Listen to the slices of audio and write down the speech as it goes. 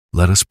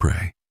Let us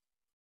pray.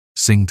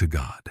 Sing to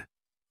God.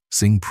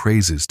 Sing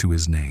praises to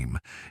his name.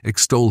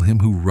 Extol him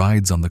who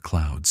rides on the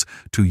clouds.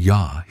 To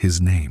Yah his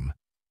name.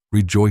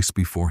 Rejoice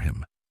before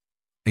him.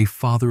 A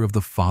father of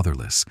the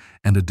fatherless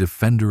and a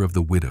defender of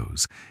the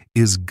widows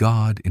is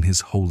God in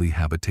his holy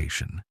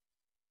habitation.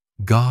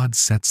 God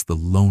sets the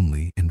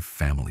lonely in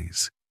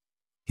families.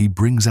 He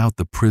brings out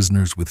the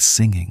prisoners with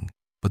singing,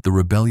 but the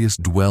rebellious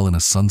dwell in a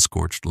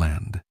sun-scorched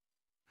land.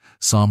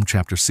 Psalm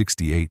chapter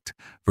 68,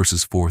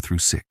 verses 4 through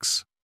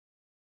 6.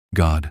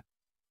 God,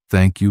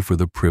 thank you for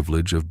the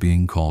privilege of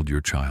being called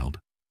your child.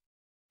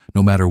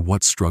 No matter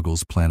what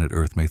struggles planet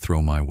Earth may throw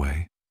my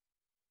way,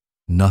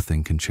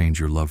 nothing can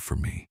change your love for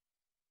me.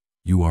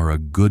 You are a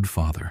good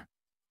father,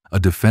 a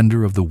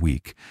defender of the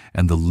weak,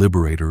 and the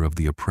liberator of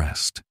the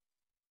oppressed.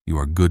 You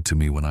are good to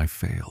me when I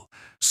fail,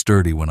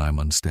 sturdy when I'm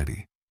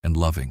unsteady, and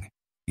loving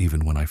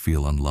even when I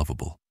feel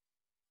unlovable.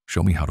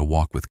 Show me how to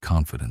walk with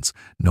confidence,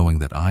 knowing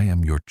that I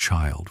am your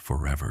child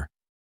forever.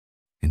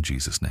 In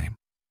Jesus' name,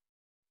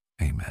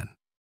 amen.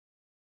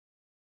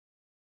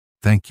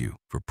 Thank you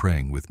for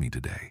praying with me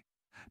today.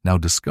 Now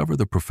discover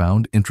the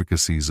profound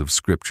intricacies of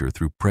Scripture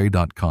through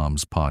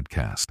Pray.com's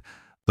podcast,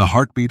 The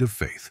Heartbeat of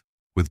Faith,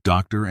 with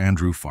Dr.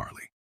 Andrew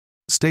Farley.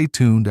 Stay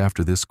tuned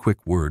after this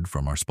quick word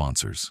from our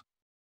sponsors.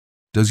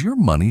 Does your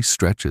money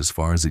stretch as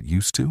far as it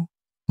used to?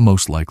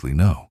 Most likely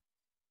no.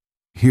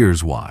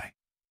 Here's why.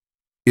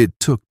 It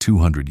took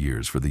 200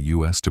 years for the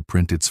U.S. to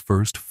print its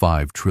first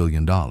 $5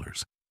 trillion.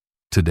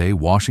 Today,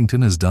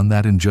 Washington has done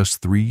that in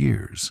just 3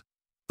 years.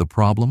 The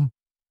problem?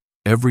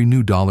 Every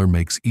new dollar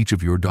makes each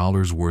of your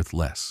dollars worth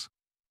less.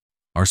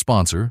 Our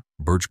sponsor,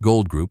 Birch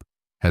Gold Group,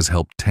 has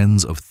helped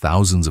tens of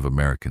thousands of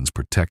Americans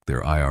protect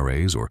their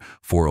IRAs or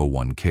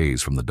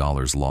 401ks from the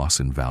dollar's loss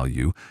in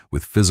value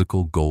with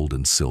physical gold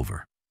and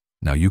silver.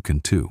 Now you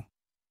can too.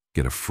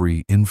 Get a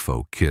free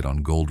info kit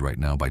on gold right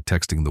now by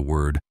texting the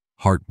word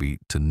Heartbeat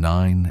to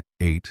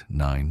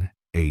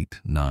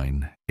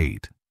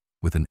 989898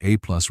 with an A+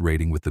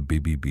 rating with the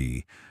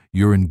BBB.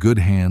 You're in good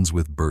hands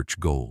with Birch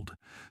Gold.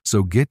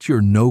 So get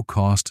your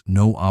no-cost,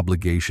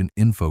 no-obligation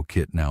info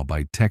kit now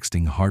by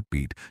texting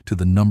Heartbeat to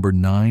the number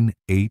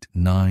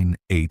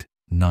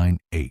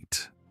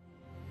 989898.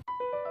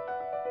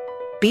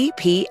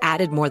 BP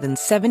added more than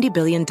 $70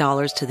 billion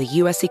to the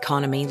U.S.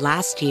 economy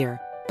last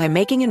year by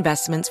making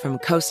investments from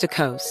coast to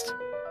coast.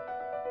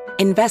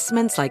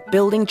 Investments like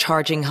building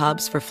charging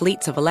hubs for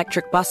fleets of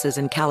electric buses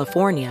in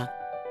California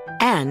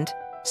and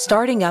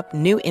starting up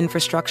new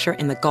infrastructure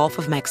in the Gulf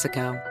of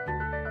Mexico.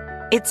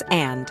 It's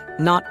and,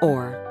 not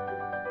or.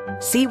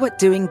 See what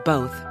doing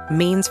both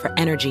means for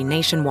energy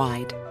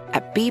nationwide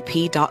at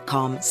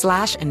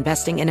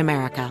bp.com/investing in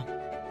America.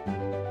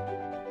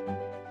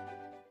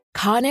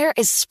 Conair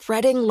is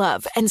spreading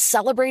love and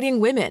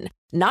celebrating women,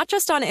 not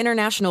just on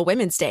International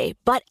Women's Day,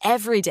 but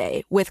every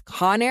day with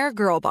Conair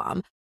Girl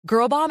Bomb.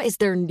 Girl Bomb is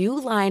their new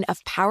line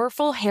of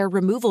powerful hair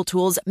removal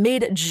tools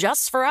made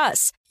just for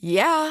us.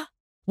 Yeah.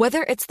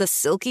 Whether it's the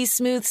silky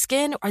smooth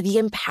skin or the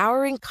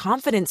empowering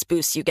confidence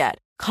boost you get,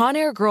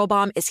 Conair Girl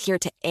Bomb is here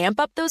to amp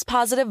up those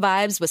positive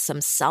vibes with some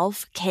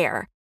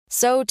self-care.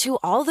 So to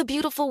all the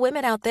beautiful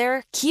women out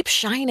there, keep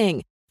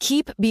shining,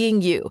 keep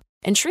being you,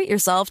 and treat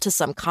yourself to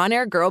some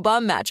Conair Girl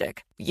Bomb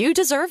magic. You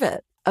deserve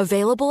it.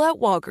 Available at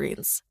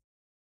Walgreens.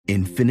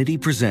 Infiniti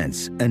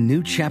presents a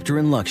new chapter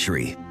in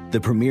luxury,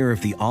 the premiere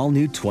of the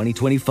all-new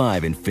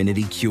 2025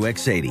 Infiniti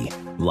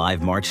QX80,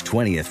 live March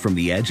 20th from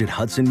the Edge at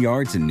Hudson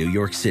Yards in New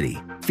York City,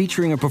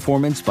 featuring a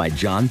performance by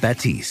Jon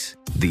Batiste.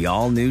 The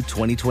all-new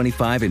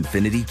 2025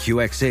 Infiniti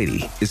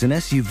QX80 is an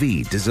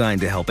SUV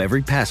designed to help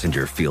every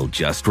passenger feel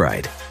just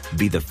right.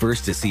 Be the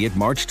first to see it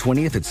March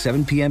 20th at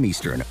 7 p.m.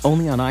 Eastern,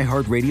 only on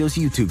iHeartRadio's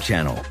YouTube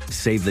channel.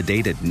 Save the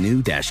date at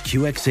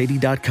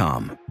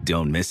new-QX80.com.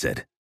 Don't miss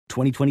it.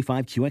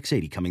 2025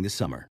 QX80 coming this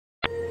summer.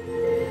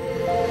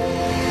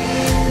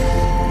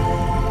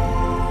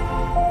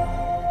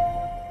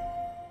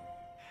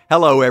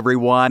 Hello,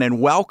 everyone,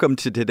 and welcome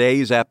to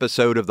today's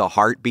episode of the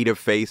Heartbeat of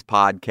Faith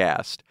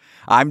podcast.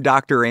 I'm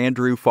Dr.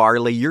 Andrew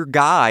Farley, your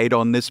guide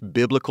on this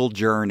biblical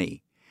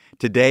journey.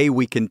 Today,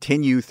 we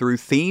continue through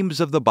themes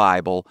of the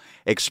Bible,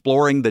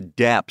 exploring the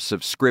depths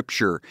of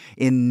Scripture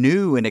in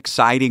new and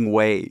exciting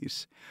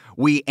ways.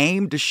 We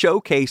aim to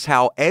showcase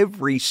how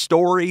every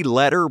story,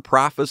 letter,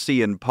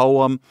 prophecy, and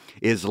poem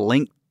is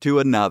linked to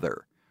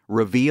another,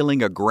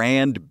 revealing a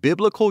grand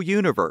biblical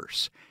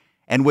universe.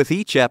 And with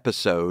each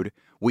episode,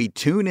 we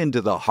tune into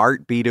the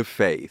heartbeat of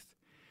faith.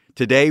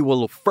 Today,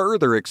 we'll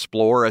further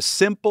explore a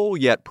simple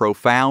yet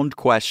profound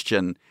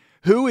question: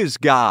 who is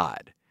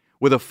God?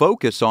 With a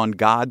focus on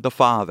God the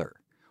Father.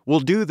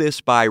 We'll do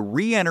this by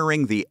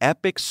re-entering the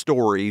epic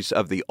stories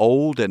of the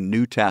Old and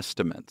New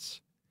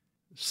Testaments.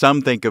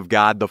 Some think of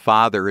God the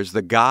Father as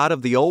the God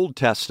of the Old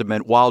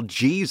Testament, while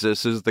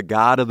Jesus is the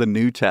God of the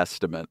New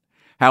Testament.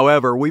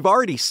 However, we've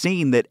already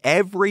seen that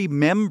every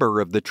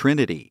member of the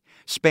Trinity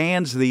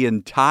spans the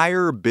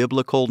entire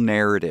biblical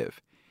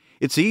narrative.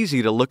 It's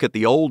easy to look at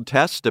the Old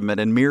Testament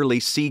and merely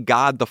see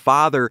God the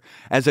Father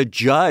as a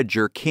judge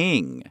or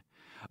king.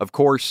 Of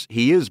course,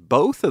 he is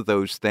both of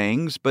those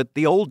things, but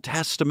the Old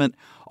Testament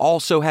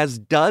also has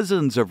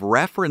dozens of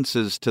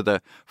references to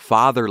the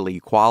fatherly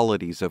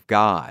qualities of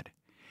God.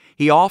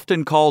 He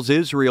often calls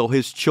Israel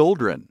his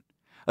children,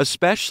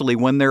 especially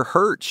when they're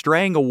hurt,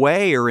 straying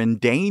away, or in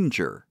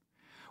danger.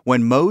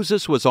 When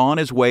Moses was on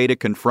his way to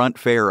confront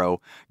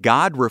Pharaoh,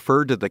 God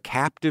referred to the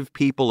captive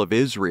people of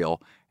Israel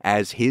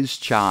as his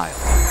child.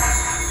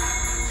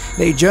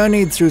 They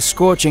journeyed through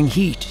scorching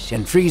heat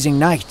and freezing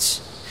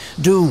nights.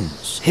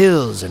 Dunes,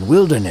 hills, and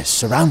wilderness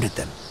surrounded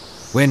them.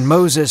 When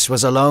Moses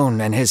was alone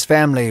and his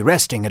family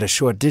resting at a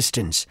short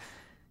distance,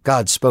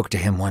 God spoke to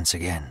him once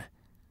again.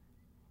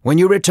 "When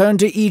you return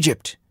to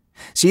Egypt,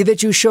 see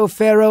that you show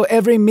Pharaoh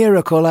every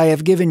miracle I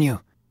have given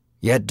you.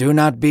 Yet do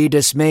not be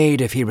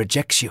dismayed if he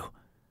rejects you,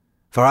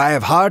 for I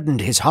have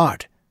hardened his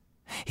heart.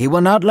 He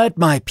will not let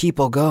my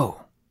people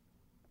go."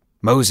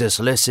 Moses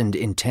listened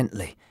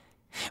intently,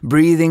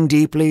 breathing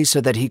deeply so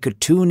that he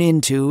could tune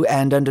into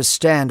and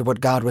understand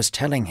what God was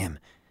telling him.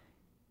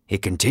 He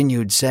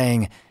continued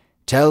saying,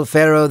 "Tell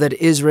Pharaoh that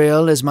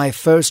Israel is my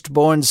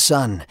firstborn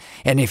son,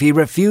 and if he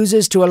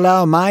refuses to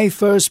allow my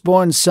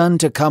firstborn son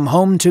to come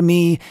home to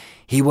me,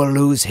 he will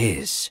lose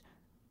his."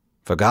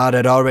 For God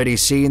had already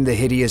seen the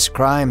hideous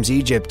crimes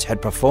Egypt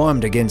had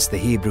performed against the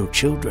Hebrew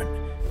children.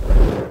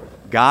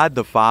 God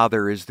the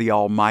Father is the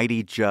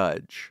Almighty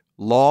Judge,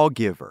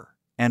 Lawgiver,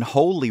 and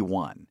Holy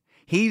One.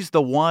 He's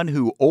the one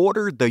who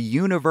ordered the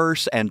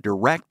universe and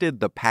directed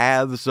the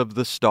paths of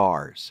the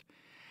stars.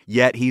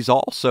 Yet He's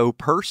also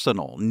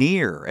personal,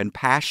 near, and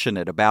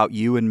passionate about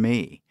you and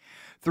me.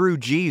 Through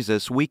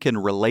Jesus, we can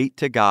relate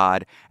to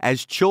God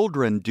as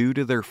children do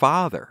to their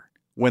Father.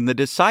 When the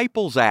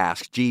disciples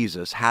asked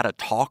Jesus how to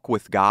talk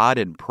with God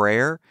in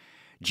prayer,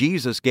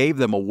 Jesus gave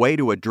them a way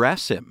to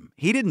address Him.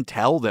 He didn't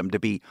tell them to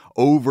be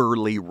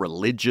overly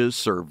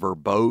religious or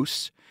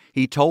verbose.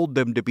 He told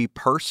them to be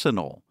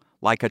personal,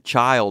 like a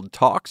child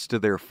talks to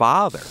their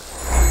father.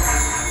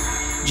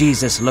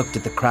 Jesus looked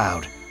at the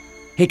crowd.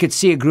 He could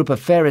see a group of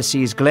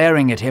Pharisees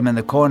glaring at him in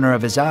the corner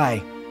of his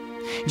eye.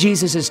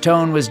 Jesus'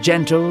 tone was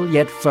gentle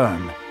yet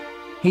firm.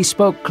 He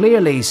spoke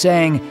clearly,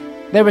 saying,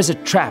 "There is a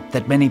trap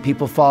that many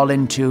people fall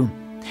into.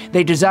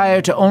 They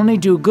desire to only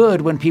do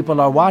good when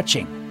people are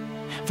watching.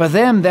 For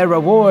them, their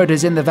reward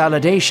is in the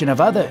validation of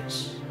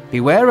others.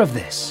 Beware of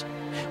this.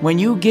 When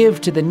you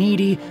give to the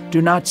needy,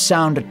 do not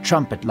sound a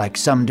trumpet like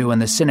some do in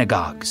the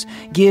synagogues.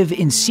 Give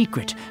in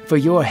secret, for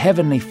your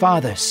heavenly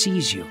Father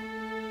sees you.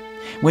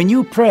 When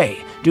you pray,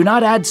 do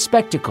not add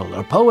spectacle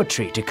or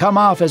poetry to come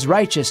off as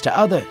righteous to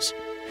others.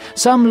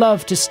 Some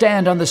love to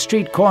stand on the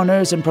street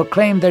corners and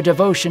proclaim their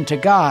devotion to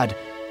God.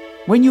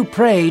 When you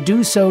pray,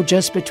 do so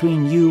just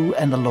between you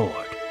and the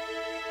Lord."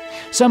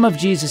 Some of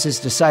Jesus'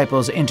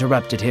 disciples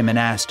interrupted him and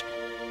asked,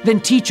 "Then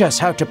teach us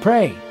how to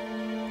pray."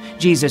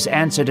 Jesus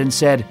answered and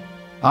said,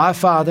 "Our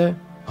Father,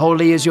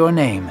 holy is your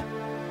name.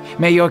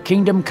 May your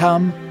kingdom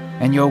come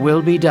and your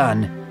will be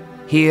done,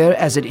 here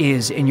as it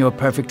is in your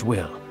perfect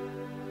will.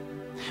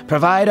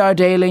 Provide our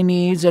daily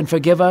needs and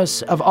forgive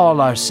us of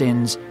all our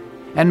sins,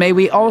 and may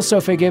we also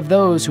forgive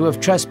those who have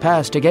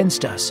trespassed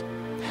against us.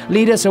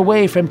 Lead us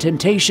away from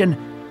temptation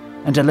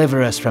and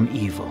deliver us from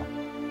evil."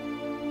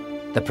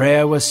 The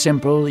prayer was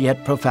simple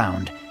yet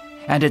profound,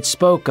 and it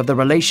spoke of the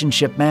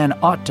relationship man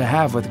ought to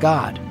have with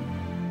God.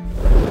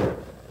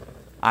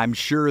 I'm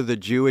sure the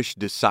Jewish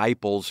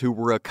disciples who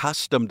were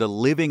accustomed to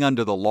living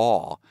under the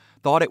law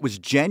thought it was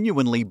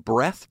genuinely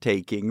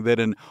breathtaking that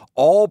an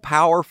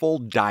all-powerful,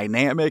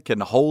 dynamic,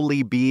 and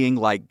holy being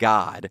like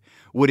God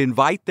would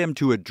invite them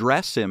to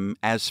address Him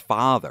as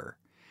Father.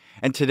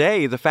 And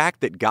today, the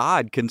fact that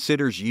God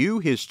considers you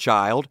His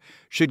child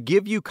should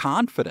give you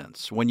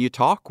confidence when you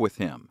talk with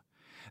Him.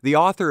 The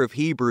author of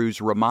Hebrews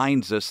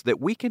reminds us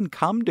that we can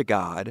come to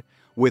God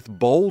with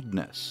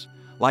boldness,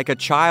 like a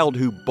child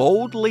who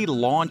boldly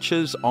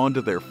launches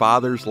onto their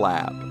father's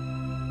lap.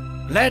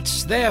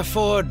 "Let's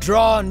therefore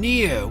draw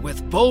near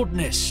with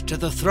boldness to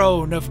the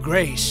throne of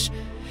grace,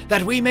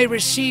 that we may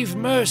receive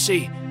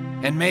mercy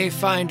and may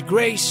find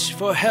grace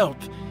for help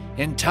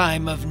in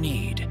time of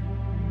need."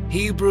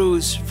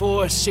 Hebrews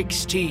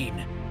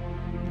 4:16.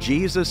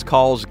 Jesus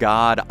calls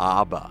God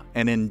Abba,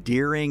 an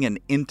endearing and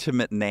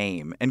intimate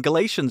name, and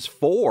Galatians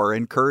 4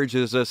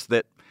 encourages us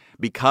that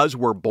because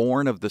we're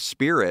born of the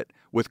Spirit,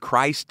 with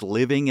Christ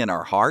living in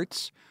our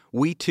hearts,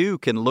 we too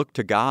can look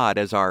to God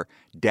as our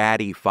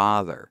Daddy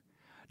Father.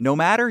 No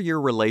matter your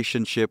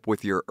relationship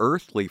with your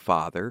earthly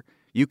father,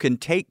 you can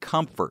take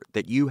comfort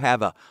that you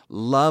have a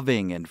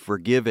loving and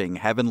forgiving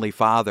Heavenly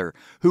Father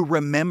who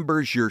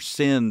remembers your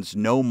sins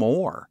no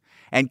more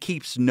and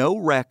keeps no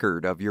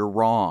record of your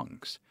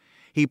wrongs.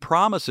 He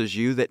promises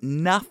you that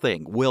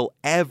nothing will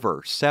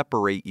ever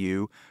separate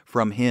you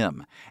from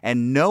Him,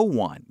 and no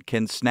one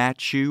can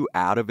snatch you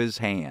out of His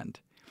hand.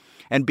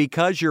 And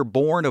because you're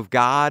born of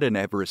God and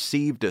have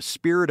received a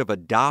spirit of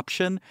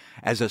adoption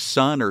as a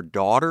son or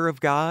daughter of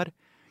God,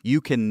 you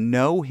can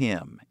know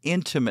Him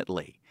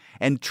intimately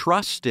and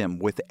trust Him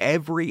with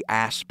every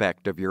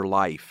aspect of your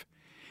life.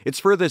 It's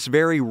for this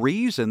very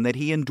reason that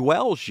He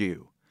indwells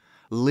you.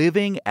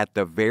 living at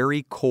the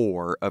very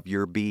core of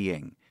your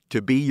being,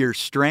 to be your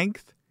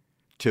strength,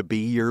 to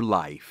be your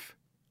life.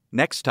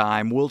 Next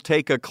time, we'll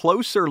take a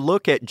closer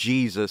look at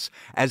Jesus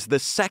as the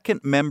second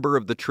member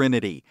of the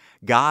Trinity,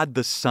 God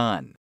the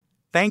Son.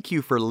 Thank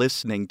you for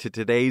listening to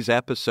today's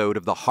episode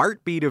of the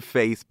Heartbeat of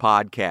Faith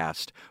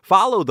podcast.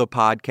 Follow the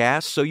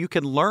podcast so you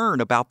can learn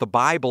about the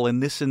Bible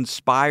in this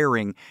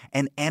inspiring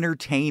and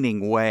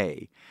entertaining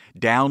way.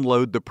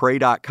 Download the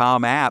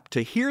Pray.com app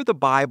to hear the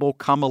Bible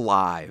come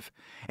alive.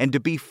 And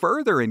to be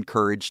further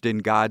encouraged in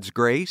God's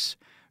grace,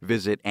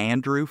 visit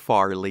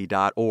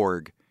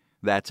andrewfarley.org.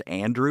 That's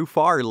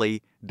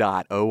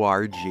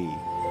andrewfarley.org.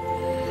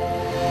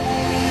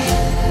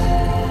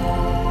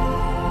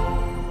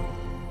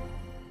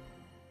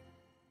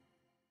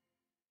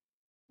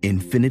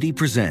 Infiniti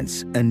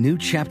presents a new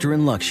chapter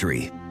in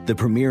luxury, the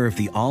premiere of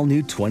the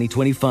all-new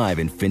 2025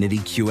 Infiniti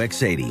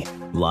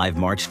QX80, live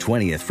March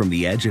 20th from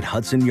the Edge at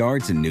Hudson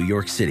Yards in New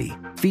York City,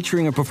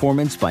 featuring a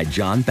performance by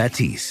Jon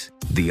Batiste.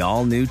 The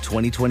all-new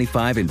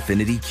 2025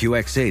 Infiniti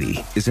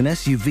QX80 is an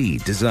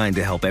SUV designed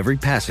to help every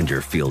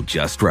passenger feel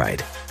just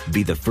right.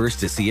 Be the first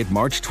to see it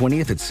March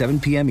 20th at 7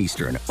 p.m.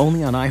 Eastern,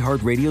 only on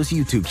iHeartRadio's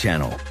YouTube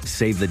channel.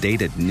 Save the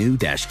date at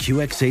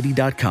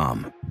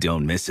new-QX80.com.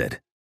 Don't miss it.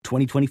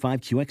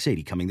 2025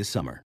 QX80 coming this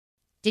summer.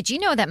 Did you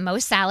know that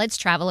most salads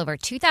travel over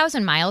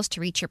 2,000 miles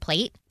to reach your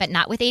plate? But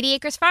not with 80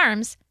 Acres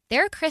Farms.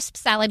 Their crisp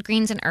salad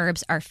greens and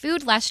herbs are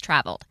food less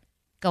traveled,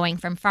 going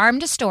from farm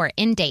to store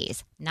in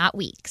days, not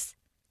weeks.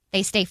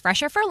 They stay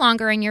fresher for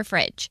longer in your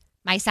fridge.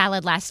 My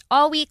salad lasts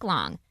all week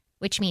long,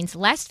 which means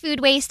less food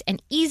waste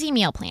and easy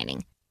meal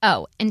planning.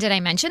 Oh, and did I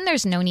mention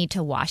there's no need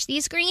to wash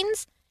these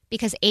greens?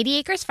 Because 80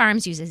 Acres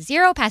Farms uses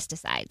 0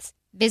 pesticides.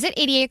 Visit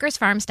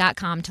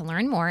 80acresfarms.com to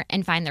learn more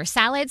and find their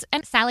salads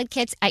and salad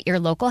kits at your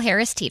local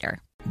Harris Teeter.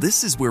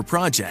 This is where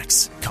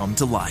projects come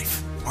to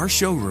life. Our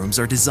showrooms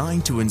are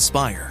designed to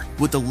inspire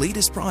with the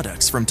latest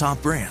products from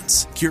top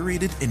brands,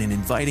 curated in an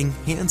inviting,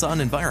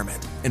 hands-on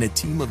environment, and a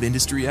team of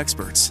industry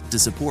experts to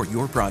support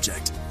your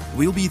project.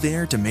 We'll be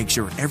there to make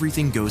sure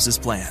everything goes as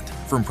planned,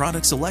 from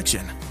product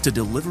selection to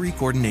delivery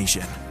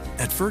coordination.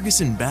 At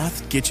Ferguson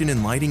Bath, Kitchen,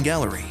 and Lighting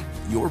Gallery,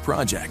 your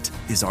project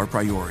is our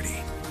priority.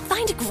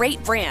 Find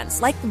great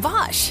brands like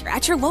Bosch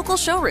at your local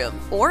showroom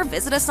or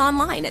visit us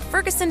online at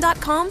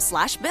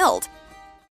ferguson.com/build.